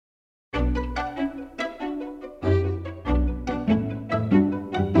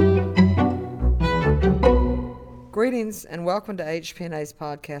Greetings and welcome to HPNA's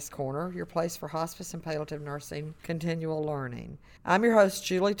Podcast Corner, your place for hospice and palliative nursing continual learning. I'm your host,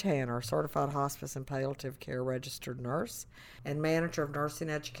 Julie Tanner, certified hospice and palliative care registered nurse and manager of nursing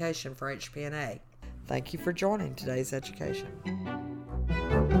education for HPNA. Thank you for joining today's education.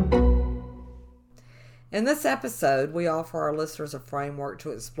 In this episode, we offer our listeners a framework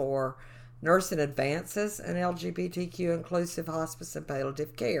to explore nursing advances in LGBTQ inclusive hospice and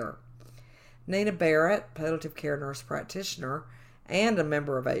palliative care. Nina Barrett, palliative care nurse practitioner and a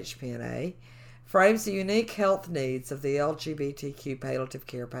member of HPNA, frames the unique health needs of the LGBTQ palliative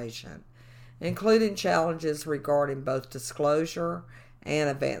care patient, including challenges regarding both disclosure and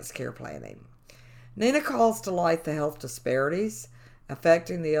advanced care planning. Nina calls to light the health disparities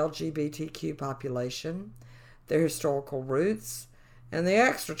affecting the LGBTQ population, their historical roots, and the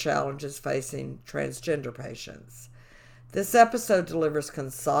extra challenges facing transgender patients. This episode delivers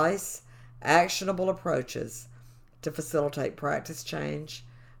concise, actionable approaches to facilitate practice change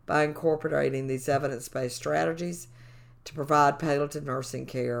by incorporating these evidence-based strategies to provide palliative nursing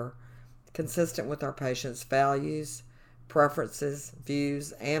care consistent with our patients' values, preferences,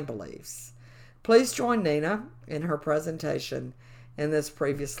 views, and beliefs. Please join Nina in her presentation in this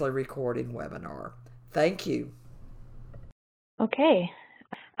previously recorded webinar. Thank you. Okay.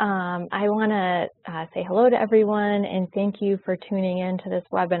 I want to say hello to everyone and thank you for tuning in to this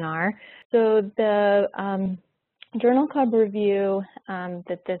webinar. So the Journal Club review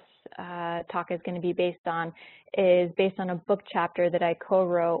that this talk is going to be based on is based on a book chapter that I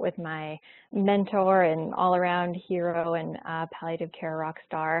co-wrote with my mentor and all-around hero and palliative care rock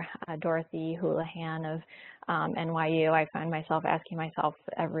star, Dorothy Houlihan of NYU. I find myself asking myself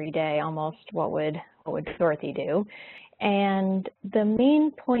every day almost, what would Dorothy do? And the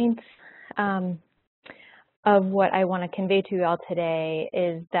main points of what I want to convey to you all today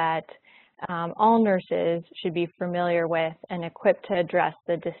is that all nurses should be familiar with and equipped to address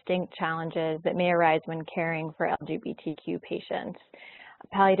the distinct challenges that may arise when caring for LGBTQ patients.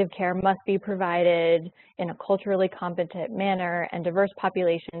 Palliative care must be provided in a culturally competent manner, and diverse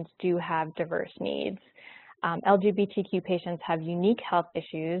populations do have diverse needs. LGBTQ patients have unique health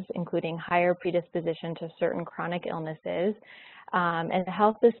issues, including higher predisposition to certain chronic illnesses, and the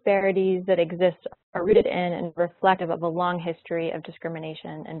health disparities that exist are rooted in and reflective of a long history of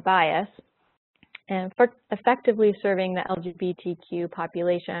discrimination and bias. And for effectively serving the LGBTQ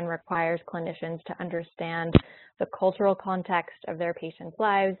population requires clinicians to understand the cultural context of their patients'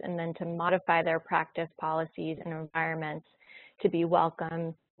 lives and then to modify their practice policies and environments to be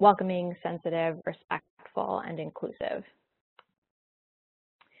welcoming, sensitive, respectful, and inclusive.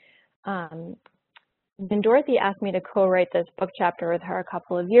 When Dorothy asked me to co-write this book chapter with her a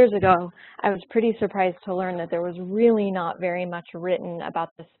couple of years ago, I was pretty surprised to learn that there was really not very much written about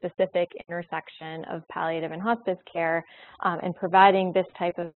the specific intersection of palliative and hospice care and providing this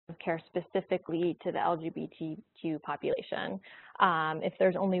type of care specifically to the LGBTQ population. If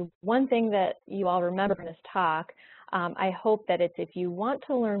there's only one thing that you all remember from this talk, I hope that it's if you want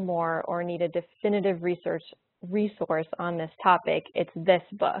to learn more or need a definitive resource on this topic, it's this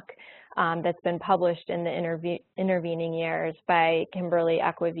book that's been published in the intervening years by Kimberly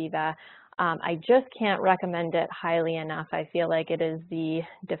Acquaviva. I just can't recommend it highly enough. I feel like it is the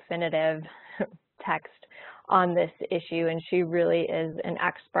definitive text on this issue, and she really is an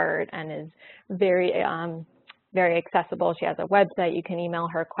expert and is very accessible. She has a website. You can email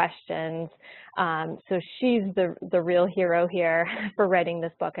her questions. So she's the real hero here for writing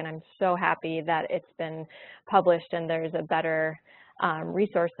this book, and I'm so happy that it's been published and there's a better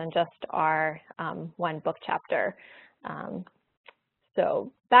resource than just our one book chapter.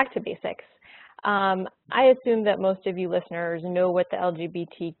 So back to basics. I assume that most of you listeners know what the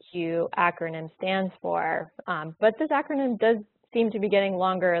LGBTQ acronym stands for, but this acronym does seem to be getting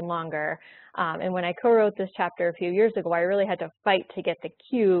longer and longer. And when I co-wrote this chapter a few years ago, I really had to fight to get the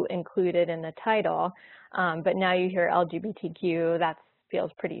Q included in the title. But now you hear LGBTQ, that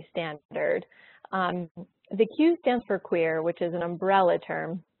feels pretty standard. The Q stands for queer, which is an umbrella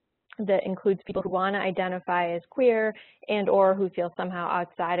term that includes people who want to identify as queer and or who feel somehow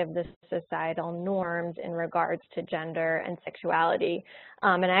outside of the societal norms in regards to gender and sexuality.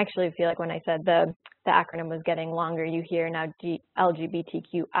 And I actually feel like when I said the acronym was getting longer, you hear now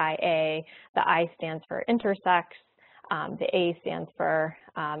LGBTQIA. The I stands for intersex, the A stands for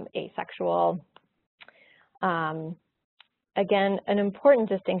asexual. Again, an important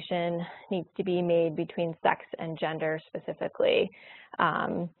distinction needs to be made between sex and gender specifically.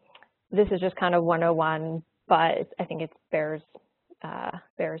 This is just kind of 101, but I think it bears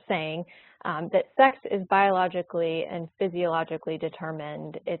bears saying, that sex is biologically and physiologically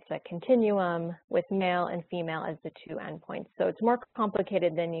determined. It's a continuum with male and female as the two endpoints. So it's more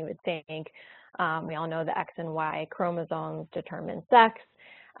complicated than you would think. We all know the X and Y chromosomes determine sex,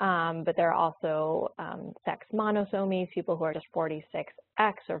 but there are also sex monosomies, people who are just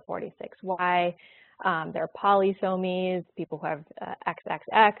 46X or 46Y. There are polysomies, people who have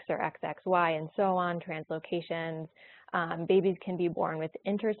XXX or XXY and so on, translocations. Babies can be born with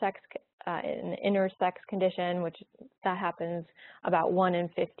an intersex condition, which that happens about 1 in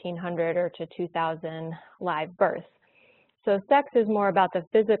 1,500 or to 2,000 live births. So sex is more about the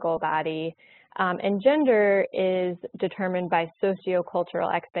physical body, and gender is determined by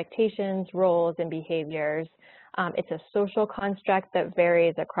sociocultural expectations, roles, and behaviors. It's a social construct that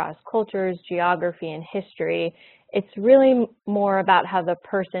varies across cultures, geography, and history. It's really more about how the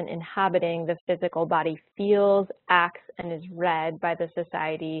person inhabiting the physical body feels, acts, and is read by the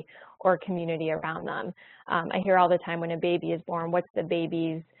society or community around them. I hear all the time when a baby is born, what's the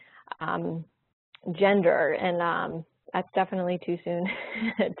baby's gender? And that's definitely too soon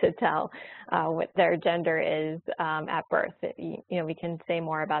to tell what their gender is at birth. We can say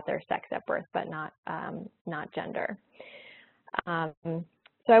more about their sex at birth, but not gender.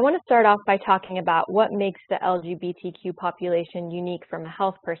 So I want to start off by talking about what makes the LGBTQ population unique from a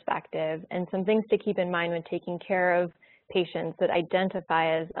health perspective, and some things to keep in mind when taking care of patients that identify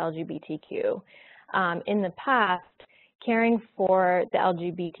as LGBTQ. In the past, caring for the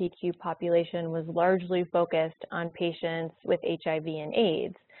LGBTQ population was largely focused on patients with HIV and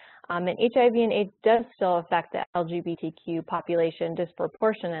AIDS. And HIV and AIDS does still affect the LGBTQ population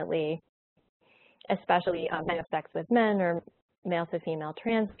disproportionately, especially men of sex with men or male to female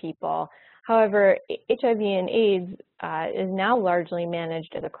trans people. However, HIV and AIDS is now largely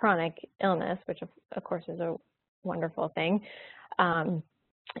managed as a chronic illness, which of course is a wonderful thing.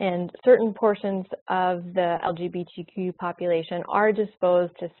 And certain portions of the LGBTQ population are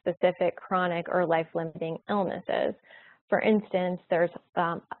disposed to specific chronic or life-limiting illnesses. For instance, there's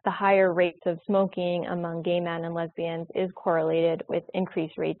the higher rates of smoking among gay men and lesbians is correlated with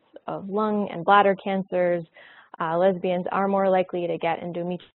increased rates of lung and bladder cancers. Lesbians are more likely to get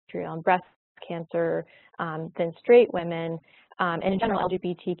endometrial and breast cancer than straight women. And in general,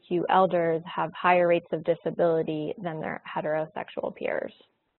 LGBTQ elders have higher rates of disability than their heterosexual peers.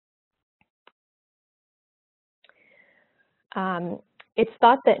 It's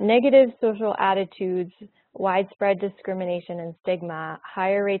thought that negative social attitudes, widespread discrimination and stigma,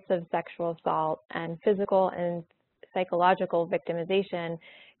 higher rates of sexual assault, and physical and psychological victimization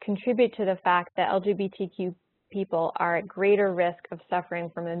contribute to the fact that LGBTQ people are at greater risk of suffering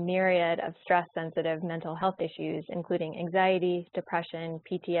from a myriad of stress-sensitive mental health issues, including anxiety, depression,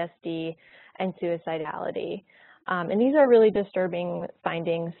 PTSD, and suicidality. And these are really disturbing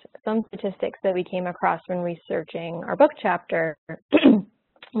findings. Some statistics that we came across when researching our book chapter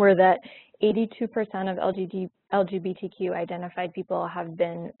were that 82% of LGBTQ identified people have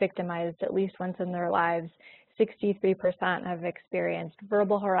been victimized at least once in their lives. 63% have experienced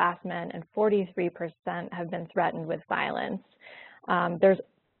verbal harassment, and 43% have been threatened with violence.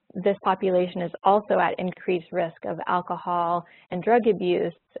 This population is also at increased risk of alcohol and drug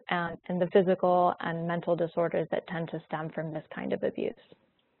abuse and the physical and mental disorders that tend to stem from this kind of abuse.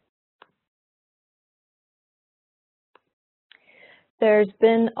 There's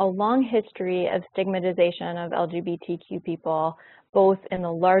been a long history of stigmatization of LGBTQ people, both in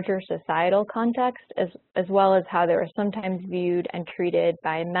the larger societal context as well as how they were sometimes viewed and treated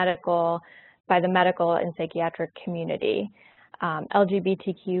by the medical and psychiatric community.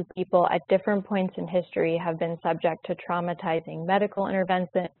 LGBTQ people at different points in history have been subject to traumatizing medical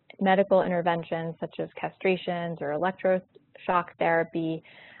interventions such as castrations or electroshock therapy.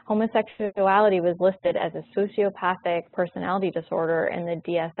 Homosexuality was listed as a sociopathic personality disorder in the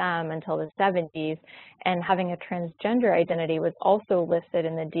DSM until the 70s, and having a transgender identity was also listed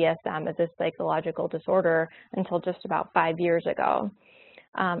in the DSM as a psychological disorder until just about 5 years ago.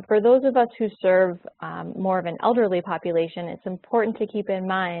 For those of us who serve more of an elderly population, it's important to keep in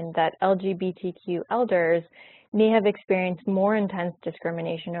mind that LGBTQ elders may have experienced more intense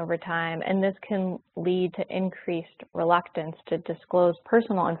discrimination over time, and this can lead to increased reluctance to disclose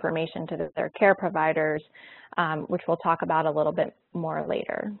personal information to their care providers, which we'll talk about a little bit more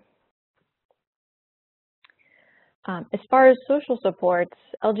later. As far as social supports,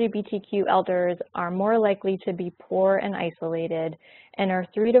 LGBTQ elders are more likely to be poor and isolated and are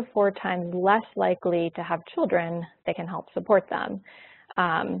 3 to 4 times less likely to have children that can help support them.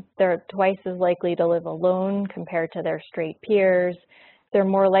 They're twice as likely to live alone compared to their straight peers. they're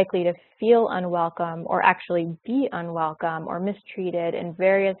more likely to feel unwelcome or actually be unwelcome or mistreated in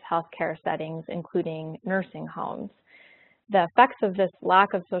various healthcare settings, including nursing homes. The effects of this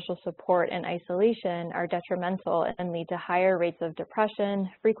lack of social support and isolation are detrimental and lead to higher rates of depression,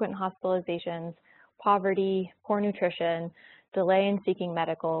 frequent hospitalizations, poverty, poor nutrition, delay in seeking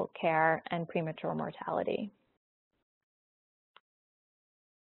medical care, and premature mortality.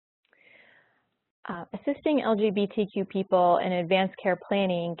 Assisting LGBTQ people in advanced care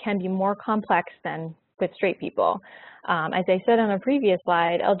planning can be more complex than with straight people. As I said on a previous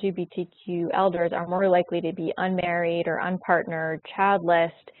slide, LGBTQ elders are more likely to be unmarried or unpartnered,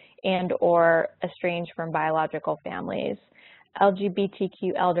 childless, and or estranged from biological families.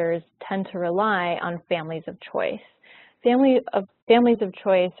 LGBTQ elders tend to rely on families of choice. Families of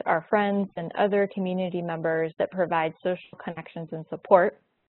choice are friends and other community members that provide social connections and support.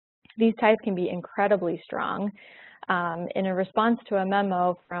 These ties can be incredibly strong. In a response to a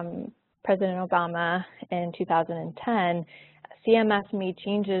memo from President Obama in 2010, CMS made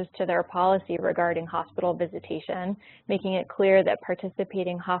changes to their policy regarding hospital visitation, making it clear that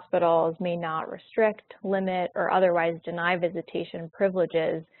participating hospitals may not restrict, limit, or otherwise deny visitation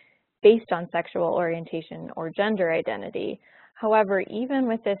privileges based on sexual orientation or gender identity. However, even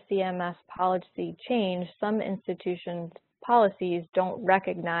with this CMS policy change, some institutions' policies don't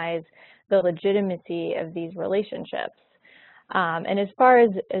recognize the legitimacy of these relationships. And as far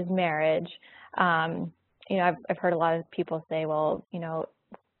as marriage, you know, I've heard a lot of people say, well, you know,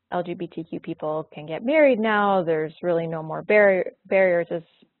 LGBTQ people can get married now. There's really no more barriers as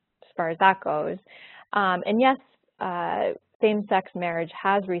far as that goes. And yes, same-sex marriage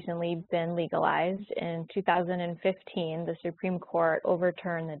has recently been legalized. In 2015, the Supreme Court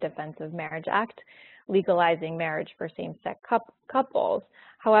overturned the Defense of Marriage Act, legalizing marriage for same-sex couples.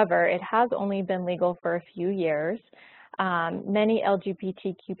 However, it has only been legal for a few years. Many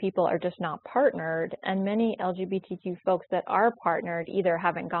LGBTQ people are just not partnered, and many LGBTQ folks that are partnered either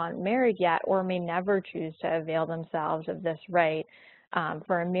haven't gotten married yet or may never choose to avail themselves of this right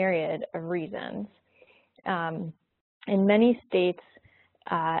for a myriad of reasons. In many states,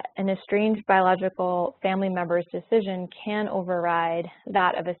 an estranged biological family member's decision can override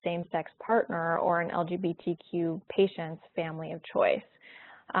that of a same-sex partner or an LGBTQ patient's family of choice.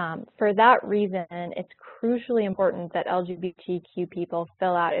 For that reason, it's crucially important that LGBTQ people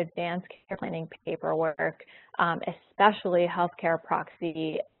fill out advanced care planning paperwork, especially healthcare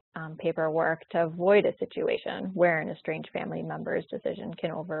proxy paperwork, to avoid a situation where an estranged family member's decision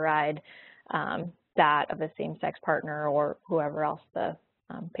can override that of a same-sex partner or whoever else the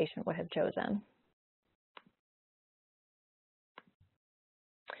patient would have chosen.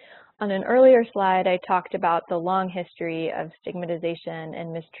 On an earlier slide, I talked about the long history of stigmatization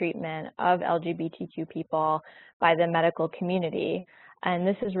and mistreatment of LGBTQ people by the medical community. And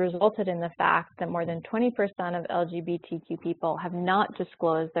this has resulted in the fact that more than 20% of LGBTQ people have not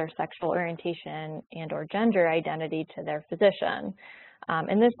disclosed their sexual orientation and or gender identity to their physician.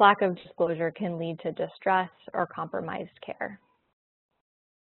 And this lack of disclosure can lead to distress or compromised care.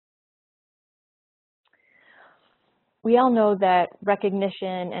 We all know that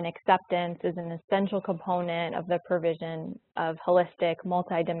recognition and acceptance is an essential component of the provision of holistic,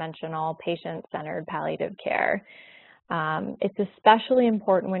 multidimensional, patient-centered palliative care. It's especially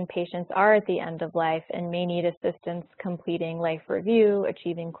important when patients are at the end of life and may need assistance completing life review,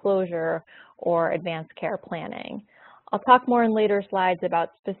 achieving closure, or advanced care planning. I'll talk more in later slides about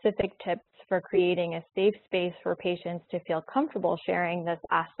specific tips for creating a safe space for patients to feel comfortable sharing this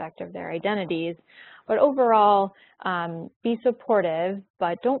aspect of their identities. But overall, be supportive,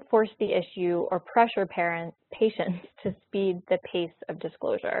 but don't force the issue or pressure patients to speed the pace of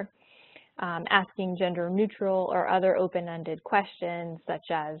disclosure. Asking gender-neutral or other open-ended questions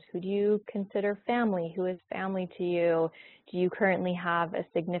such as, who do you consider family? Who is family to you? Do you currently have a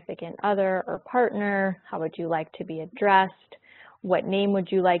significant other or partner? How would you like to be addressed? What name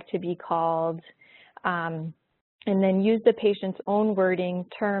would you like to be called? And then use the patient's own wording,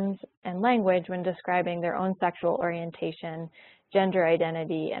 terms, and language when describing their own sexual orientation, gender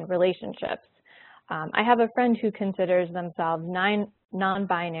identity, and relationships. I have a friend who considers themselves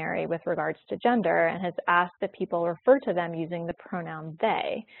non-binary with regards to gender and has asked that people refer to them using the pronoun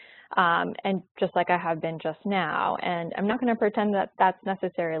they, and just like I have been just now. And I'm not going to pretend that that's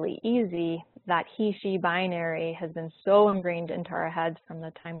necessarily easy. That he, she binary has been so ingrained into our heads from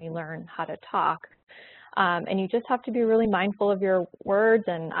the time we learn how to talk. And you just have to be really mindful of your words,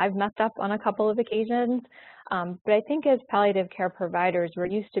 and I've messed up on a couple of occasions. But I think as palliative care providers, we're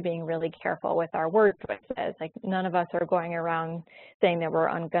used to being really careful with our word choices. Like none of us are going around saying that we're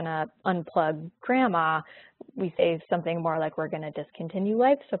gonna unplug grandma. We say something more like we're gonna discontinue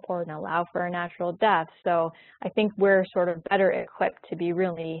life support and allow for a natural death. So I think we're sort of better equipped to be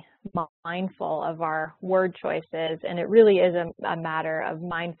really mindful of our word choices, and it really is a matter of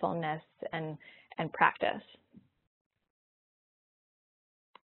mindfulness and practice.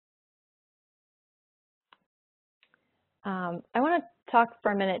 I want to talk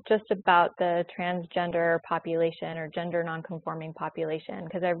for a minute just about the transgender population or gender nonconforming population,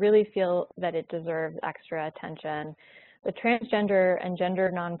 because I really feel that it deserves extra attention. The transgender and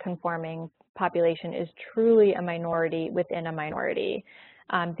gender nonconforming population is truly a minority within a minority.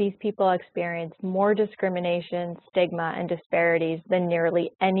 These people experience more discrimination, stigma, and disparities than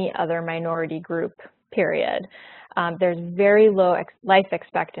nearly any other minority group, period. There's very low life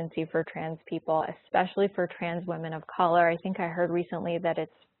expectancy for trans people, especially for trans women of color. I think I heard recently that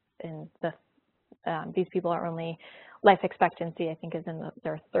it's in the, these people are only, life expectancy I think is in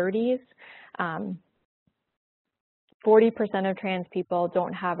their 30s. 40% of trans people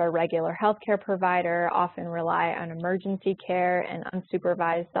don't have a regular healthcare provider, often rely on emergency care and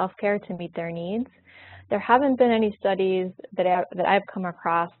unsupervised self-care to meet their needs. There haven't been any studies that I've come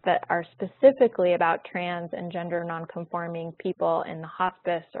across that are specifically about trans and gender nonconforming people in the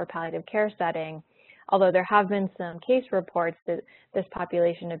hospice or palliative care setting, although there have been some case reports that this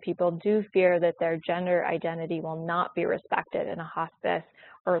population of people do fear that their gender identity will not be respected in a hospice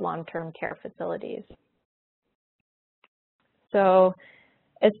or long-term care facilities. So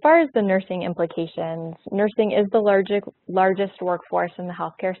as far as the nursing implications, nursing is the largest workforce in the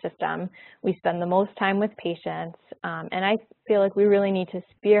healthcare system. We spend the most time with patients, and I feel like we really need to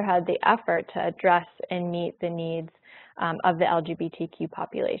spearhead the effort to address and meet the needs of the LGBTQ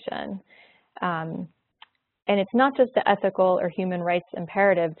population. And it's not just the ethical or human rights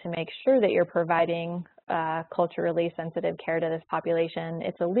imperative to make sure that you're providing culturally sensitive care to this population.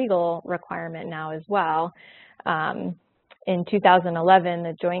 It's a legal requirement now as well. In 2011,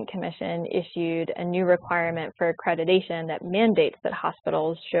 the Joint Commission issued a new requirement for accreditation that mandates that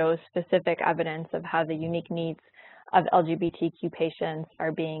hospitals show specific evidence of how the unique needs of LGBTQ patients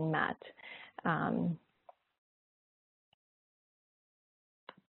are being met.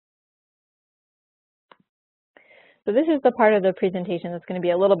 So this is the part of the presentation that's going to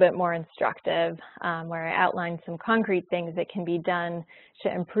be a little bit more instructive, where I outline some concrete things that can be done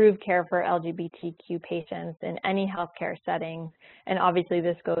to improve care for LGBTQ patients in any healthcare settings. And obviously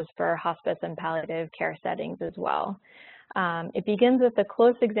this goes for hospice and palliative care settings as well. It begins with a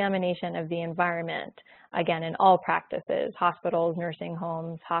close examination of the environment, again, in all practices, hospitals, nursing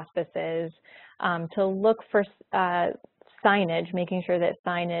homes, hospices, to look for signage, making sure that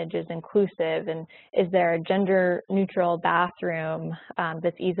signage is inclusive, and is there a gender neutral bathroom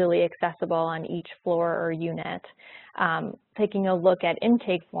that's easily accessible on each floor or unit. Taking a look at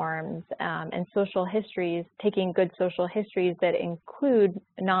intake forms and social histories, taking good social histories that include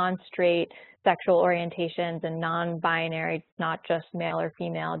non-straight sexual orientations and non-binary, not just male or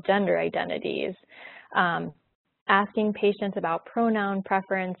female gender identities. Asking patients about pronoun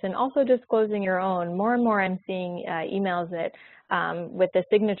preference and also disclosing your own. More and more I'm seeing emails that with the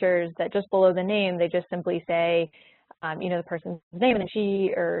signatures that just below the name, they just simply say, you know, the person's name and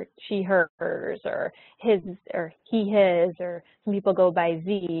she or she, hers, or his or he, his, or some people go by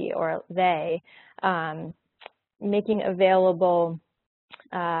Z or they. Making available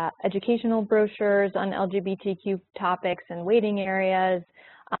educational brochures on LGBTQ topics and waiting areas,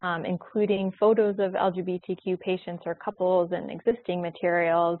 including photos of LGBTQ patients or couples and existing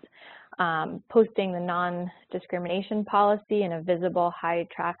materials, posting the non-discrimination policy in a visible high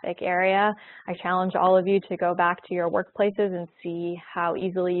traffic area. I challenge all of you to go back to your workplaces and see how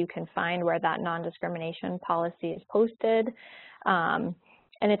easily you can find where that non-discrimination policy is posted. And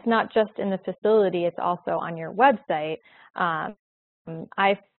it's not just in the facility, it's also on your website.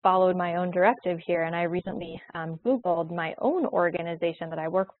 I followed my own directive here, and I recently Googled my own organization that I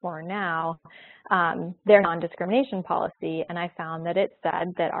work for now, their non-discrimination policy, and I found that it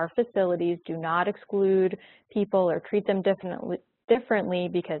said that our facilities do not exclude people or treat them differently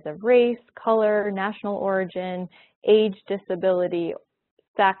because of race, color, national origin, age, disability,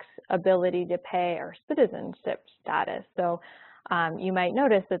 sex, ability to pay, or citizenship status. So you might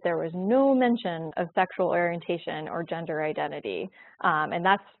notice that there was no mention of sexual orientation or gender identity. And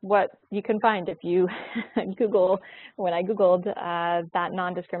that's what you can find if you Google, when I Googled that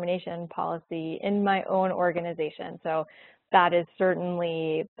non-discrimination policy in my own organization. So that is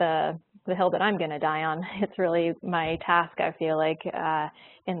certainly the the hill that I'm going to die on. It's really my task, I feel like,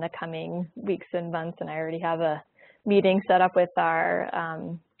 in the coming weeks and months, and I already have a meeting set up with our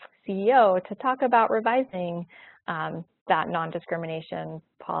CEO to talk about revising that non-discrimination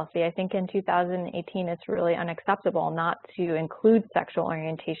policy. I think in 2018, it's really unacceptable not to include sexual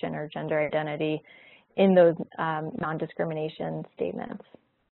orientation or gender identity in those non-discrimination statements.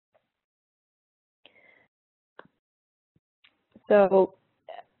 So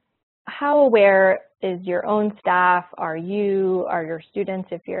how aware is your own staff, are your students,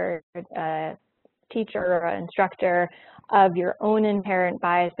 if you're a teacher or an instructor, of your own inherent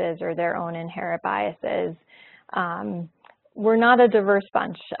biases or their own inherent biases? We're not a diverse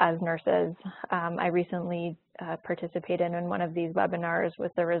bunch as nurses. I recently participated in one of these webinars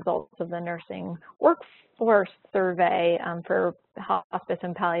with the results of the nursing workforce survey for hospice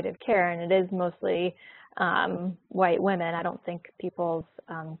and palliative care, and it is mostly white women. I don't think people's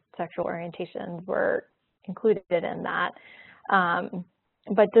sexual orientations were included in that.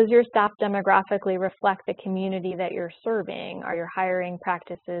 But does your staff demographically reflect the community that you're serving? Are your hiring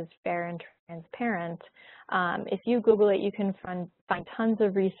practices fair and transparent? If you Google it, you can find tons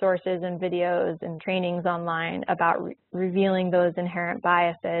of resources and videos and trainings online about revealing those inherent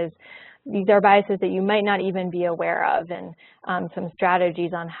biases. These are biases that you might not even be aware of, and some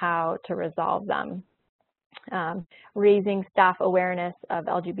strategies on how to resolve them. Raising staff awareness of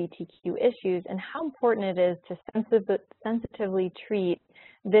LGBTQ issues and how important it is to sensitively treat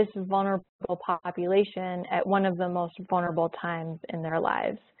this vulnerable population at one of the most vulnerable times in their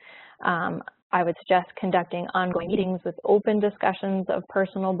lives. I would suggest conducting ongoing meetings with open discussions of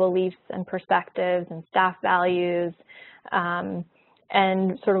personal beliefs and perspectives and staff values,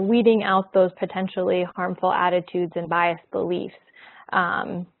 and sort of weeding out those potentially harmful attitudes and biased beliefs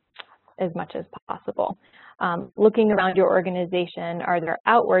as much as possible. Looking around your organization, are there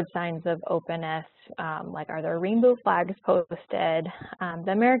outward signs of openness? Like, are there rainbow flags posted?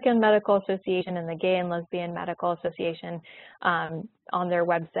 The American Medical Association and the Gay and Lesbian Medical Association on their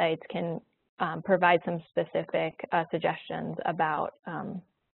websites can provide some specific suggestions about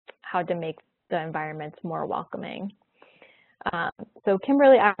how to make the environments more welcoming. So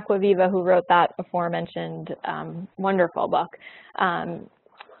Kimberly Acquaviva, who wrote that aforementioned wonderful book,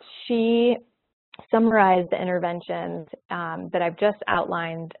 she summarized the interventions that I've just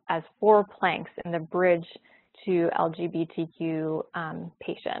outlined as 4 planks in the bridge to LGBTQ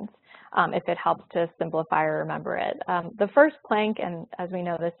patients, if it helps to simplify or remember it. The first plank, and as we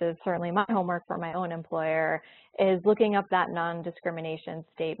know, this is certainly my homework for my own employer, is looking up that non-discrimination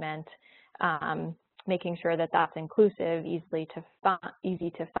statement, making sure that that's inclusive, easy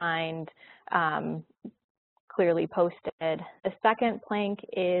to find, clearly posted. The second plank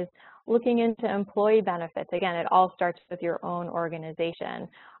is looking into employee benefits. Again, it all starts with your own organization.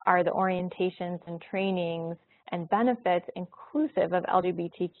 Are the orientations and trainings and benefits inclusive of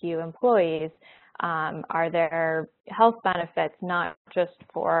LGBTQ employees? Are there health benefits not just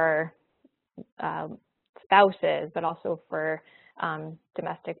for spouses, but also for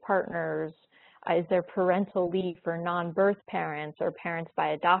domestic partners? Is there parental leave for non-birth parents or parents by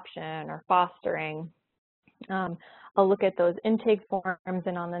adoption or fostering? I'll look at those intake forms,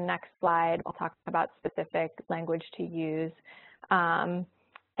 and on the next slide, I'll talk about specific language to use. And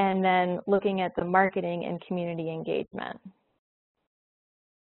then looking at the marketing and community engagement.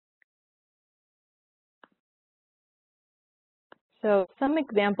 So some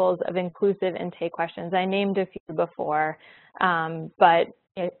examples of inclusive intake questions. I named a few before, but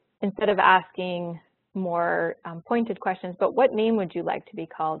instead of asking more pointed questions, but what name would you like to be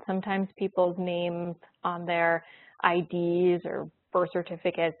called? Sometimes people's names on their IDs or birth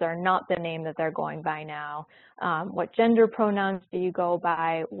certificates are not the name that they're going by now. What gender pronouns do you go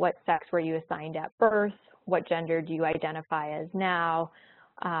by? What sex were you assigned at birth? What gender do you identify as now?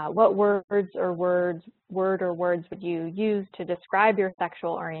 What words would you use to describe your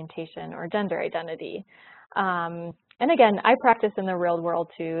sexual orientation or gender identity? And again, I practice in the real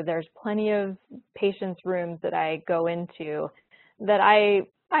world too. There's plenty of patients' rooms that I go into that I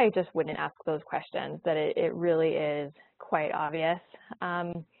just wouldn't ask those questions, that it really is quite obvious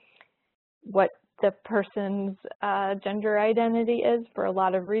what the person's gender identity is for a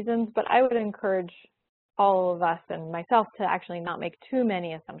lot of reasons, but I would encourage all of us and myself to actually not make too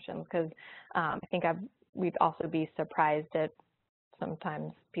many assumptions, because I think we'd also be surprised at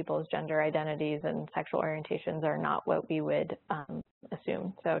sometimes people's gender identities and sexual orientations are not what we would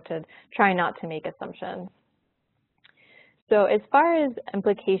assume. So to try not to make assumptions. So as far as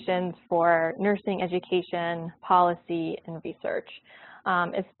implications for nursing education, policy, and research,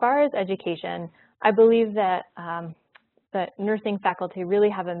 as far as education, I believe that the nursing faculty really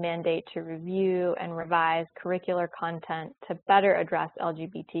have a mandate to review and revise curricular content to better address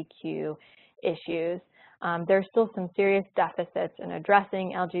LGBTQ issues. There are still some serious deficits in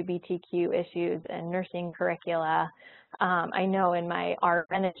addressing LGBTQ issues in nursing curricula. I know in my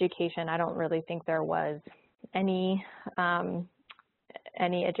RN education, I don't really think there was any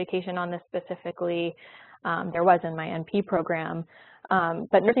education on this specifically. There was in my NP program.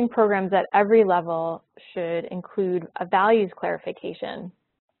 But nursing programs at every level should include a values clarification.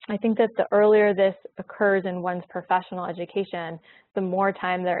 I think that the earlier this occurs in one's professional education, the more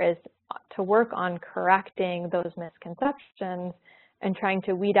time there is to work on correcting those misconceptions and trying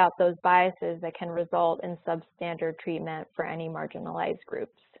to weed out those biases that can result in substandard treatment for any marginalized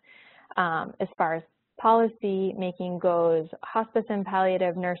groups. As far as policy making goes, hospice and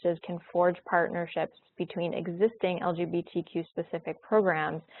palliative nurses can forge partnerships between existing LGBTQ specific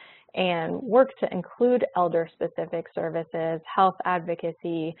programs and work to include elder specific services, health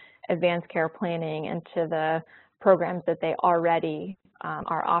advocacy, advanced care planning into the programs that they already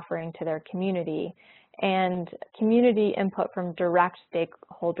are offering to their community. And community input from direct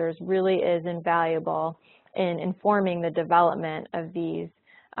stakeholders really is invaluable in informing the development of these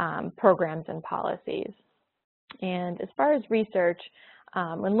programs and policies. And as far as research,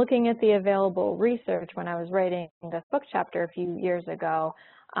 when looking at the available research when I was writing this book chapter a few years ago,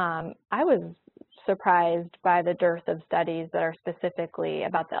 I was surprised by the dearth of studies that are specifically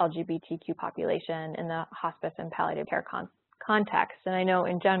about the LGBTQ population in the hospice and palliative care context. And I know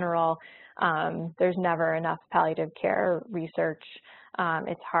in general, there's never enough palliative care research.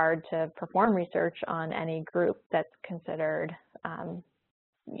 It's hard to perform research on any group that's considered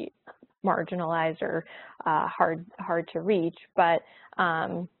marginalized or hard to reach, but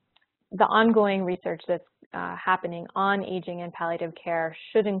the ongoing research that's happening on aging and palliative care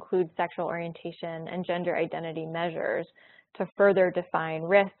should include sexual orientation and gender identity measures to further define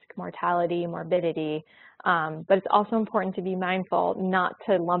risk, mortality, morbidity, but it's also important to be mindful not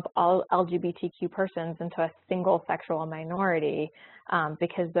to lump all LGBTQ persons into a single sexual minority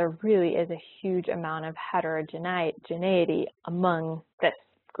because there really is a huge amount of heterogeneity among this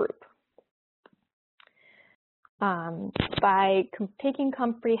group. By taking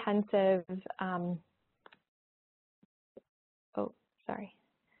comprehensive,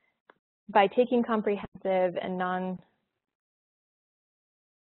 by taking comprehensive and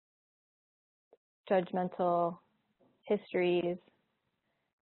non-judgmental histories,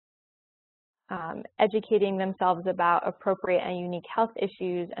 educating themselves about appropriate and unique health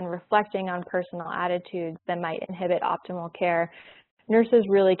issues, and reflecting on personal attitudes that might inhibit optimal care, nurses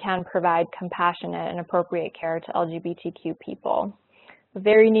really can provide compassionate and appropriate care to LGBTQ people. The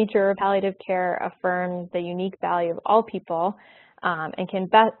very nature of palliative care affirms the unique value of all people and can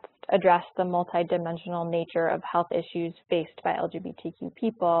best address the multidimensional nature of health issues faced by LGBTQ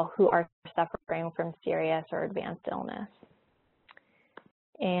people who are suffering from serious or advanced illness.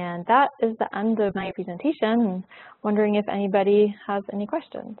 And that is the end of my presentation. Wondering if anybody has any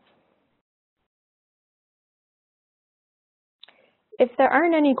questions. If there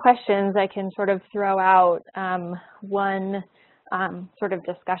aren't any questions, I can sort of throw out one sort of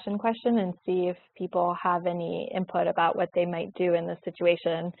discussion question and see if people have any input about what they might do in this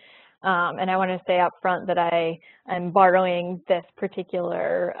situation. And I want to say up front that I am borrowing this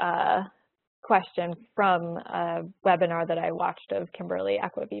particular question from a webinar that I watched of Kimberly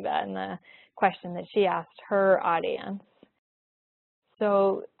Acquaviva and the question that she asked her audience.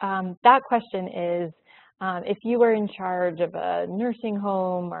 So that question is, if you were in charge of a nursing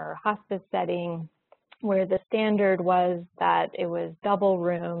home or hospice setting where the standard was that it was double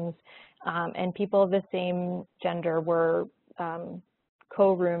rooms and people of the same gender were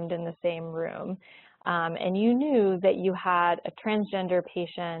co-roomed in the same room, and you knew that you had a transgender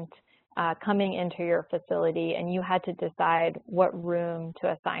patient coming into your facility and you had to decide what room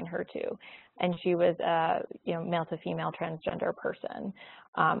to assign her to, and she was a male to female transgender person,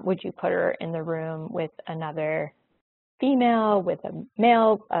 would you put her in the room with another female, with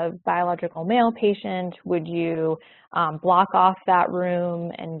a biological male patient? Would you block off that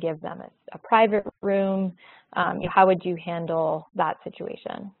room and give them a private room? How would you handle that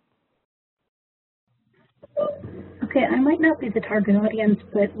situation? Okay, I might not be the target audience,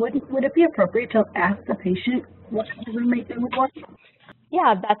 but would it be appropriate to ask the patient what kind of roommate they would want?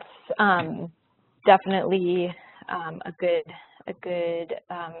 Yeah, that's definitely a good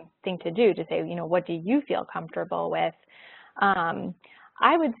thing to do, to say, what do you feel comfortable with?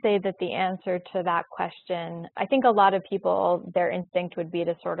 I would say that the answer to that question, I think a lot of people, their instinct would be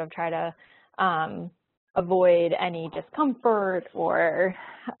to sort of try to avoid any discomfort or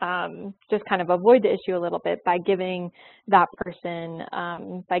just kind of avoid the issue a little bit by giving that person,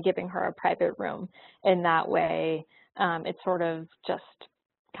 by giving her a private room. In that way, it sort of just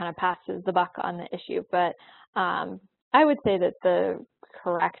kind of passes the buck on the issue. But I would say that the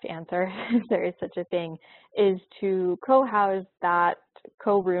correct answer, if there is such a thing, is to co-house that,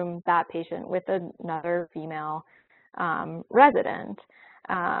 co-room that patient with another female resident.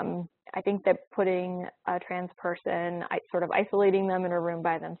 I think that putting a trans person, sort of isolating them in a room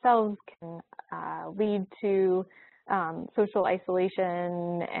by themselves can lead to social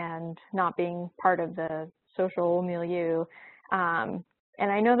isolation and not being part of the social milieu. And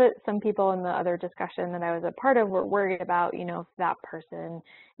I know that some people in the other discussion that I was a part of were worried about, if that person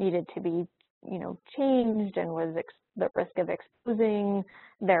needed to be, changed and was the risk of exposing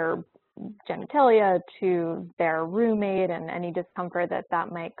their genitalia to their roommate and any discomfort that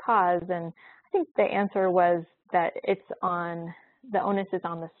that might cause. And I think the answer was that the onus is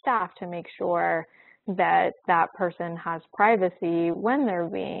on the staff to make sure that that person has privacy when they're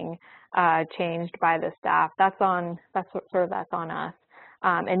being changed by the staff. That's on us.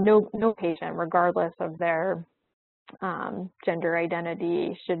 And no patient, regardless of their gender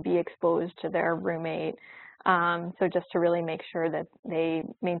identity, should be exposed to their roommate. So just to really make sure that they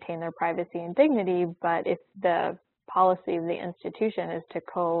maintain their privacy and dignity, but if the policy of the institution is to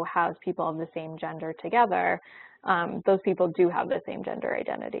co-house people of the same gender together, those people do have the same gender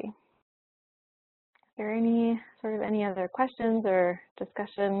identity. Is there any other questions or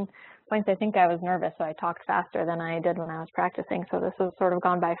discussion points? I think I was nervous, so I talked faster than I did when I was practicing, so this has sort of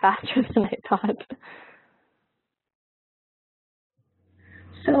gone by faster than I thought.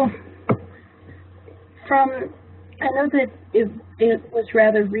 So, I know that it was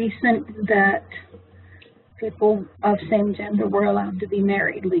rather recent that people of same gender were allowed to be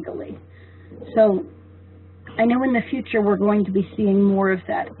married legally. So, I know in the future we're going to be seeing more of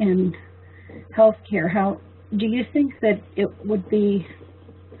that in healthcare. Do you think that do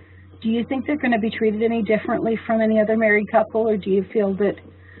you think they're going to be treated any differently from any other married couple, or do you feel that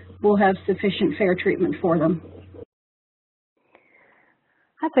we'll have sufficient fair treatment for them?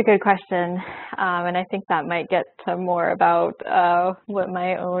 That's a good question, and I think that might get to more about what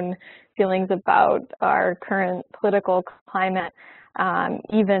my own feelings about our current political climate,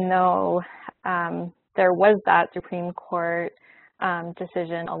 even though there was that Supreme Court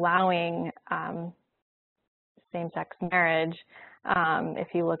decision allowing same-sex marriage.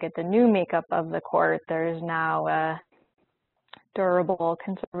 If you look at the new makeup of the court, there's now a durable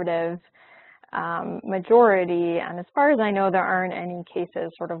conservative majority, and as far as I know, there aren't any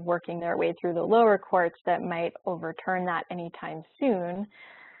cases sort of working their way through the lower courts that might overturn that anytime soon.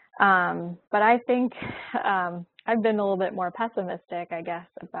 But I think I've been a little bit more pessimistic, I guess,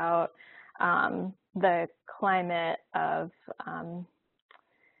 about the climate of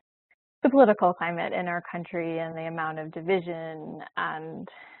the political climate in our country and the amount of division and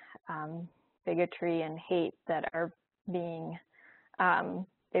bigotry and hate that are being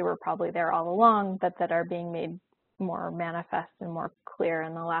they were probably there all along, but that are being made more manifest and more clear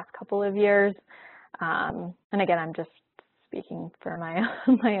in the last couple of years. And again, I'm just speaking for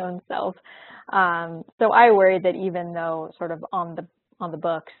my own self. So I worry that even though sort of on the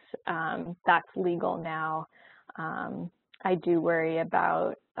books that's legal now, I do worry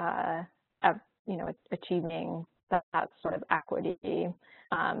about achieving that sort of equity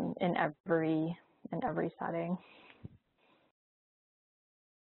in every setting.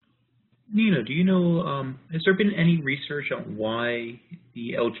 Nina, do you know, has there been any research on why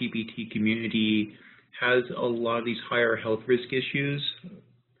the LGBT community has a lot of these higher health risk issues,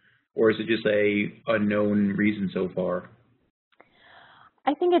 or is it just a unknown reason so far?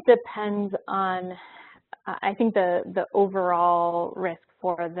 I think it depends on, I think the overall risk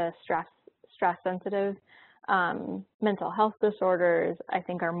for the stress-sensitive mental health disorders, I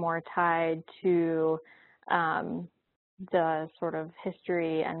think, are more tied to the sort of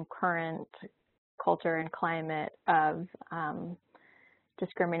history and current culture and climate of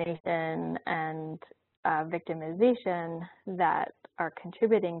discrimination and victimization that are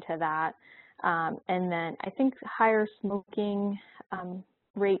contributing to that. And then I think higher smoking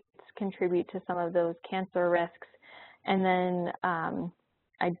rates contribute to some of those cancer risks. And then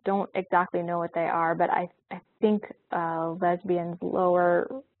I don't exactly know what they are, but I think lesbians' lower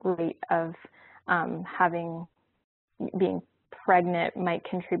rate of being pregnant might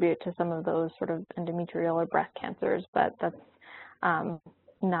contribute to some of those sort of endometrial or breast cancers, but that's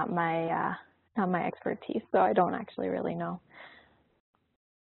not my expertise, so I don't actually really know.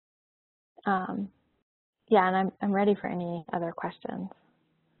 Yeah, and I'm ready for any other questions.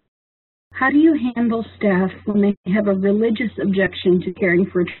 How do you handle staff when they have a religious objection to caring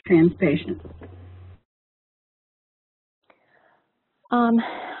for a trans patient?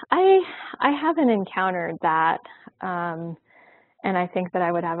 I haven't encountered that, and I think that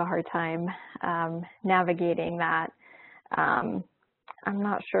I would have a hard time navigating that. I'm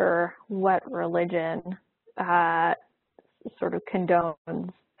not sure what religion sort of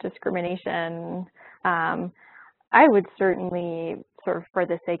condones discrimination. I would certainly, sort of for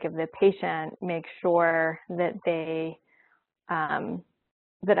the sake of the patient, make sure that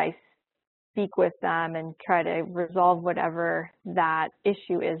that I speak with them and try to resolve whatever that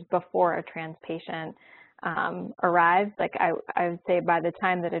issue is before a trans patient arrives. Like I would say by the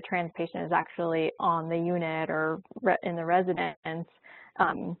time that a trans patient is actually on the unit or in the residence,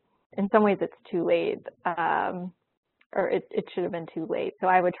 in some ways it's too late, or it should have been too late. So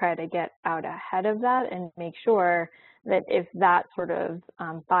I would try to get out ahead of that and make sure that if that sort of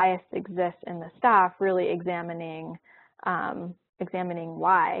bias exists in the staff, really examining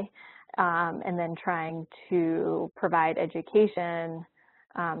why, and then trying to provide education,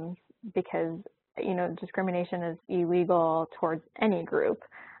 because discrimination is illegal towards any group,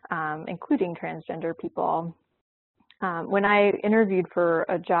 including transgender people. When I interviewed for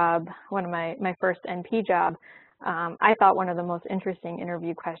a job, one of my first NP job, I thought one of the most interesting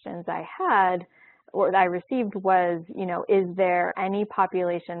interview questions I had, or that I received, was, is there any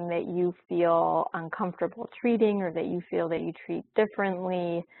population that you feel uncomfortable treating or that you feel that you treat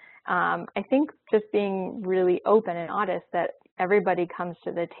differently? I think just being really open and honest that everybody comes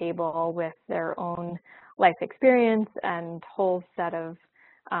to the table with their own life experience and whole set of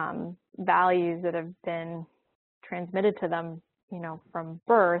values that have been transmitted to them, from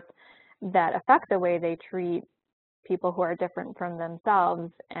birth, that affect the way they treat people who are different from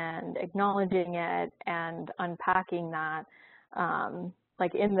themselves, and acknowledging it and unpacking that,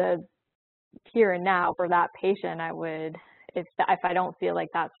 like in the here and now for that patient. I would, if I don't feel like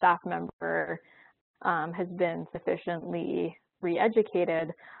that staff member has been sufficiently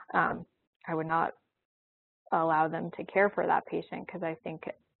re-educated, I would not allow them to care for that patient, because I think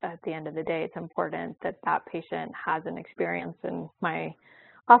at the end of the day, it's important that that patient has an experience in my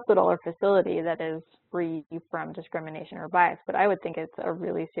hospital or facility that is free from discrimination or bias. But I would think it's a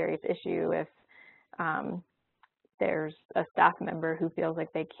really serious issue if there's a staff member who feels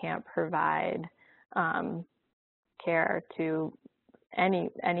like they can't provide care to any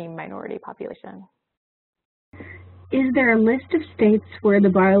minority population. Is there a list of states where the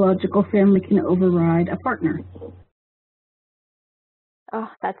biological family can override a partner? Oh,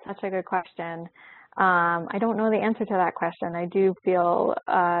 that's such a good question. I don't know the answer to that question. I do feel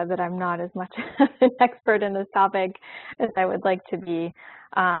that I'm not as much an expert in this topic as I would like to be.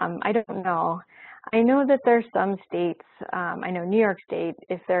 I don't know. I know that there's some states, I know New York State,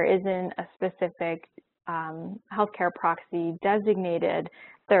 if there isn't a specific healthcare proxy designated,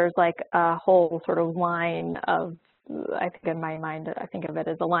 there's like a whole sort of line of, I think in my mind, I think of it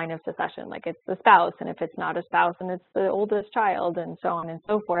as a line of succession, like it's the spouse, and if it's not a spouse, and it's the oldest child, and so on and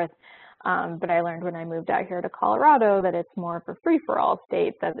so forth. But I learned when I moved out here to Colorado that it's more of a free-for-all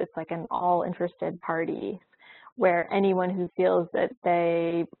state, that it's like an all interested party, where anyone who feels that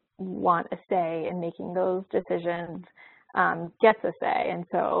they want a say in making those decisions gets a say. And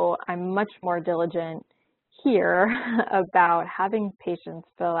so I'm much more diligent here about having patients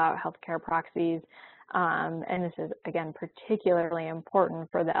fill out healthcare proxies. And this is, again, particularly important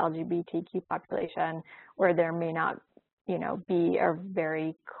for the LGBTQ population, where there may not, be a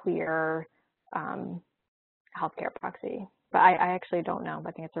very clear healthcare proxy. But I actually don't know.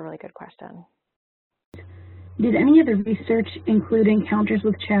 I think it's a really good question. Did any of the research include encounters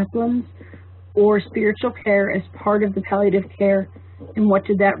with chaplains or spiritual care as part of the palliative care, and what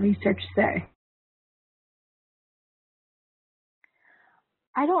did that research say?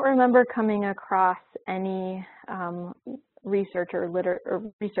 I don't remember coming across any research or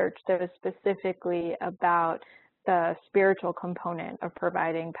research that was specifically about the spiritual component of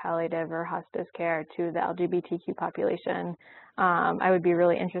providing palliative or hospice care to the LGBTQ population. I would be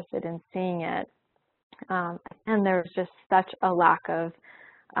really interested in seeing it. And there's just such a lack of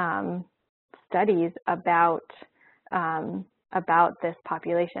studies about this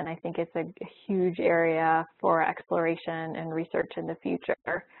population. I think it's a huge area for exploration and research in the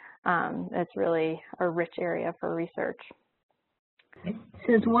future. It's really a rich area for research. It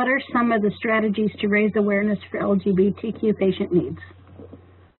says, what are some of the strategies to raise awareness for LGBTQ patient needs?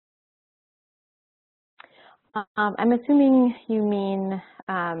 I'm assuming you mean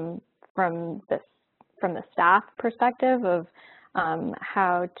from the staff perspective of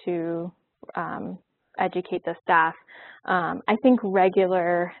how to educate the staff. I think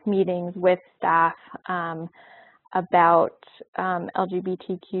regular meetings with staff about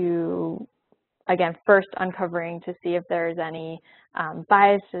LGBTQ, again, first uncovering to see if there's any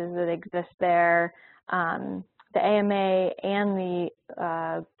biases that exist there. The AMA and the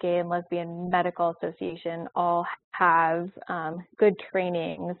Gay and Lesbian Medical Association all have good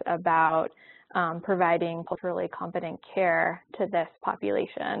trainings about providing culturally competent care to this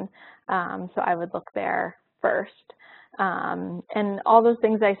population. So I would look there first. And all those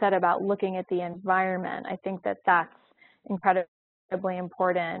things I said about looking at the environment, I think that that's incredibly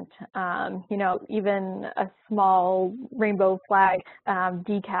important. You know, even a small rainbow flag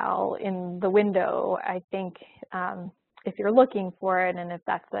decal in the window, I think if you're looking for it and if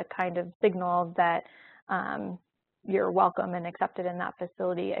that's the kind of signal that you're welcome and accepted in that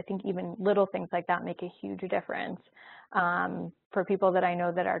facility, I think even little things like that make a huge difference. For people that I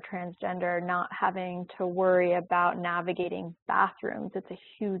know that are transgender, not having to worry about navigating bathrooms, it's a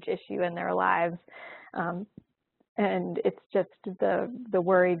huge issue in their lives. And it's just the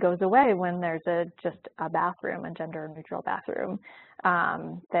worry goes away when there's just a bathroom, a gender neutral bathroom,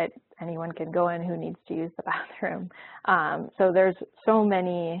 that anyone can go in who needs to use the bathroom. So there's so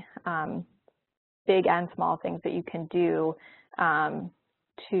many big and small things that you can do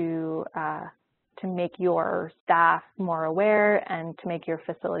to make your staff more aware and to make your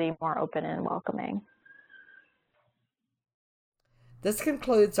facility more open and welcoming. This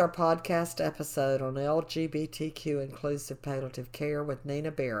concludes our podcast episode on LGBTQ inclusive palliative care with Nina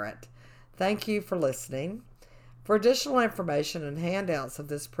Barrett. Thank you for listening. For additional information and handouts of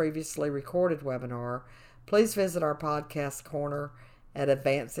this previously recorded webinar, please visit our podcast corner at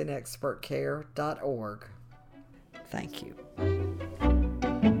advancingexpertcare.org. Thank you.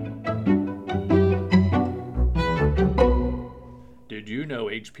 Did you know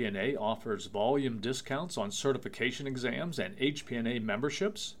HPNA offers volume discounts on certification exams and HPNA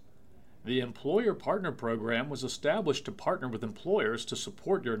memberships? The Employer Partner Program was established to partner with employers to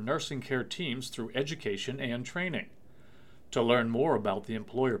support your nursing care teams through education and training. To learn more about the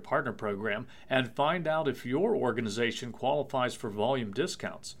Employer Partner Program and find out if your organization qualifies for volume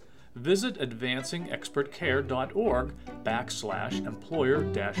discounts, visit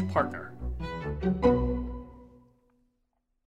advancingexpertcare.org/employer-partner.